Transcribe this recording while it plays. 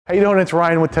How you doing? It's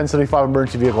Ryan with 1075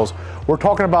 Emergency Vehicles. We're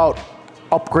talking about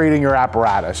upgrading your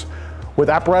apparatus. With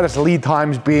apparatus lead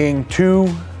times being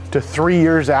 2 to 3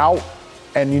 years out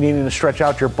and you needing to stretch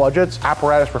out your budgets,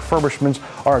 apparatus refurbishments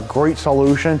are a great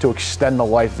solution to extend the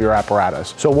life of your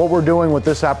apparatus. So what we're doing with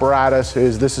this apparatus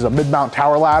is this is a mid-mount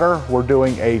tower ladder. We're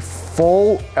doing a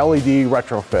full LED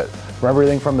retrofit. From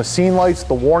everything from the scene lights,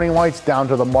 the warning lights, down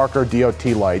to the marker DOT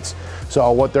lights. So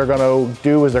what they're gonna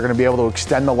do is they're gonna be able to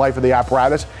extend the life of the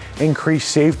apparatus, increase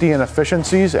safety and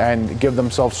efficiencies, and give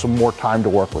themselves some more time to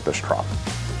work with this truck.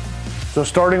 So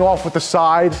starting off with the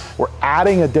side, we're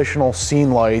adding additional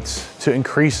scene lights to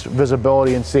increase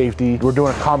visibility and safety. We're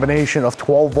doing a combination of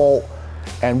 12 volt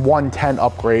and 110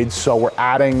 upgrades. So we're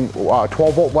adding 12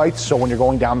 volt lights, so when you're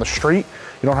going down the street,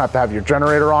 you don't have to have your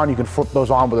generator on, you can flip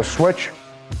those on with a switch.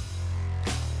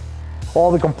 All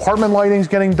the compartment lighting is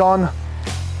getting done.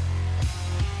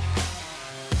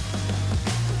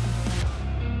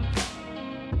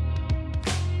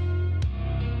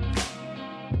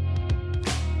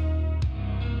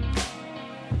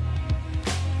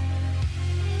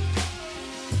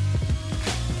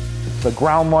 The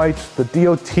ground lights, the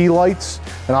DOT lights,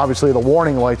 and obviously the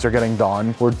warning lights are getting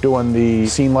done. We're doing the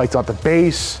scene lights at the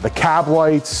base, the cab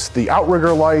lights, the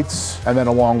outrigger lights, and then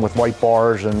along with light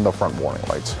bars and the front warning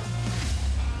lights.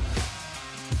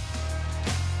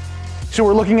 So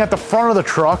we're looking at the front of the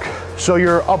truck. So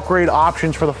your upgrade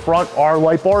options for the front are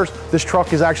light bars. This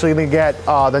truck is actually gonna get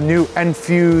the new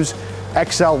Enfuse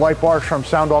XL light bars from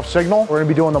Sound Off Signal. We're gonna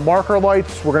be doing the marker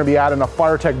lights. We're gonna be adding a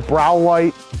FireTech brow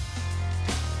light.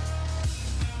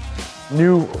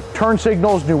 New turn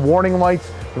signals, new warning lights.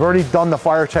 We've already done the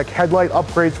FireTech headlight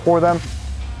upgrades for them.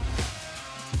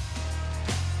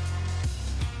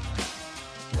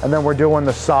 And then we're doing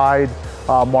the side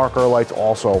marker lights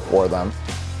also for them.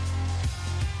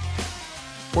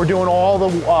 We're doing all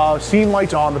the scene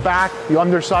lights on the back, the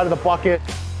underside of the bucket.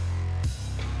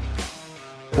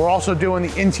 We're also doing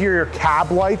the interior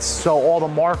cab lights, so all the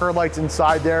marker lights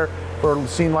inside there for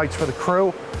scene lights for the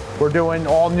crew. We're doing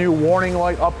all new warning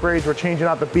light upgrades. We're changing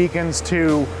out the beacons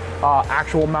to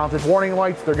actual mounted warning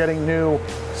lights. They're getting new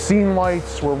scene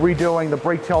lights. We're redoing the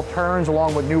brake tail turns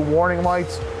along with new warning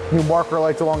lights, new marker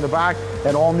lights along the back,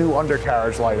 and all new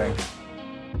undercarriage lighting.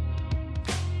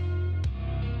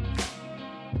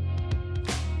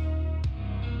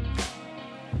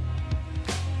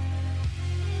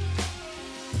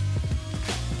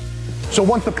 So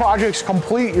once the project's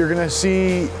complete, you're gonna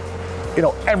see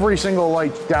every single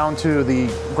light down to the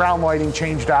ground lighting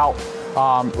changed out.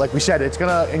 Like we said, it's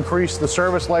gonna increase the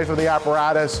service life of the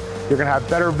apparatus. You're gonna have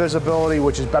better visibility,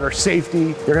 which is better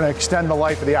safety. You're gonna extend the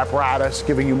life of the apparatus,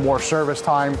 giving you more service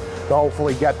time to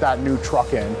hopefully get that new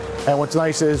truck in. And what's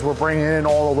nice is we're bringing in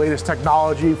all the latest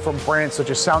technology from brands such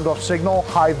as Sound Off Signal,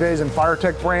 Hi-Vis and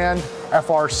FireTech brand,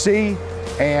 FRC,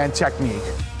 and Technique.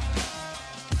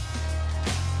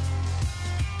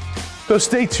 So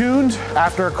stay tuned.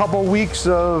 After a couple weeks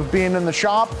of being in the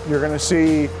shop, you're gonna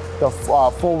see the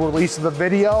full release of the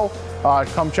video.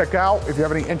 Come check out. If you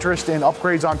have any interest in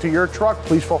upgrades onto your truck,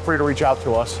 please feel free to reach out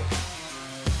to us.